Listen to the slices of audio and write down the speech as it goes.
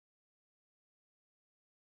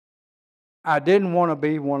I didn't want to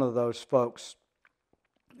be one of those folks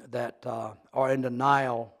that are in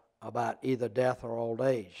denial about either death or old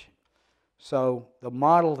age. So the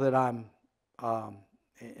model that I'm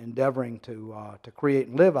endeavoring to create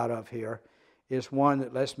and live out of here is one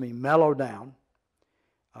that lets me mellow down,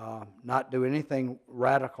 not do anything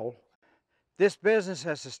radical. This business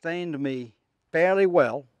has sustained me fairly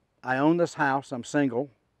well. I own this house. I'm single,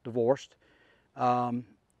 divorced,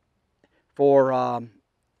 for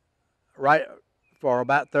for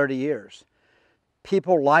about 30 years.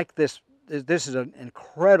 People like this. This is an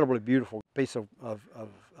incredibly beautiful piece of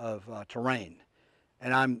terrain,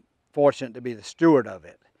 and I'm fortunate to be the steward of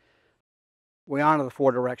it. We honor the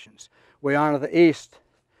four directions. We honor the east,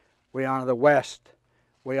 we honor the west,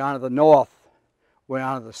 we honor the north, we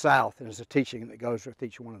honor the south. There's a teaching that goes with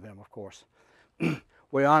each one of them, of course.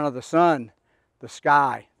 We honor the sun, the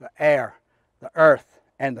sky, the air, the earth,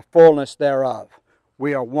 and the fullness thereof.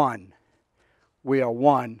 We are one. We are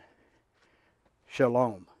one.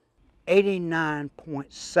 Shalom.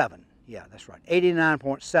 89.7, yeah, that's right.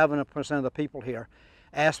 89.7% of the people here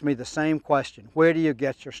ask me the same question. Where do you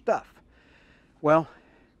get your stuff? Well,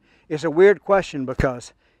 it's a weird question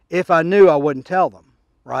because if I knew, I wouldn't tell them,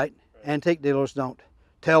 right? Antique dealers don't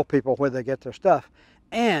tell people where they get their stuff.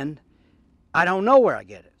 And I don't know where I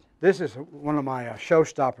get it. This is one of my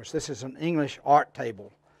showstoppers. This is an English art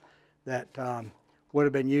table that would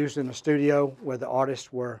have been used in a studio where the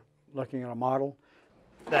artists were looking at a model.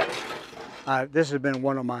 This has been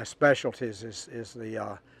one of my specialties, is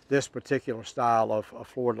this particular style of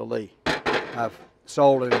fleur-de-lis. I've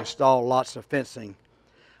sold and installed lots of fencing.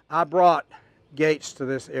 I brought gates to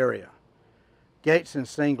this area. Gates and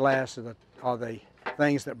stained glass are the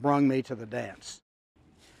things that brung me to the dance.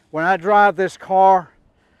 When I drive this car,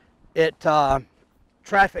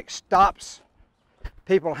 traffic stops.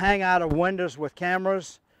 People hang out of windows with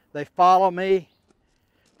cameras. They follow me.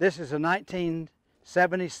 This is a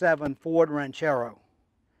 1977 Ford Ranchero,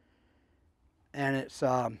 and it's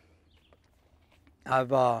I've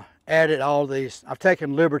added all these. I've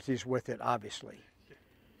taken liberties with it, obviously.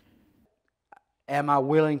 Am I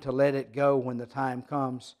willing to let it go when the time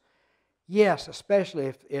comes? Yes,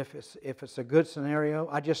 especially if it's a good scenario.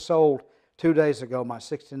 I just sold 2 days ago my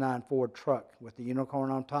 '69 Ford truck with the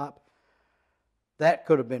unicorn on top. That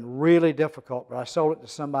could have been really difficult, but I sold it to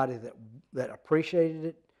somebody that appreciated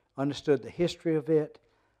it, understood the history of it,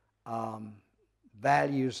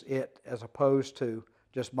 values it, as opposed to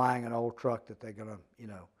just buying an old truck that they're going to,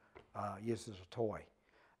 use as a toy.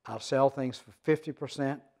 I'll sell things for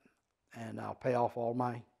 50%, and I'll pay off all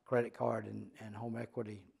my credit card and home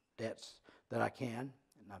equity debts that I can,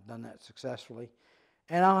 and I've done that successfully.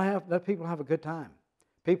 And let people have a good time.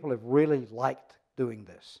 People have really liked doing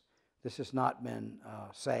this. This has not been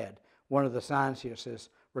sad. One of the signs here says,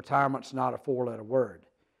 "Retirement's not a four-letter word."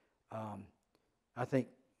 I think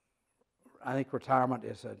retirement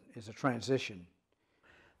is a transition.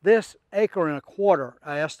 This acre and a quarter,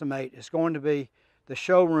 I estimate, is going to be the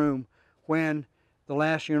showroom when the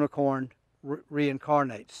last unicorn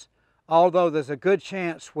reincarnates. Although there's a good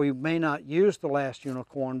chance we may not use the last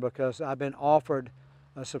unicorn because I've been offered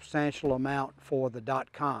a substantial amount for the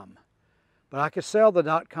 .com. But I could sell the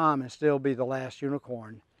 .com and still be the last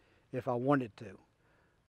unicorn if I wanted to.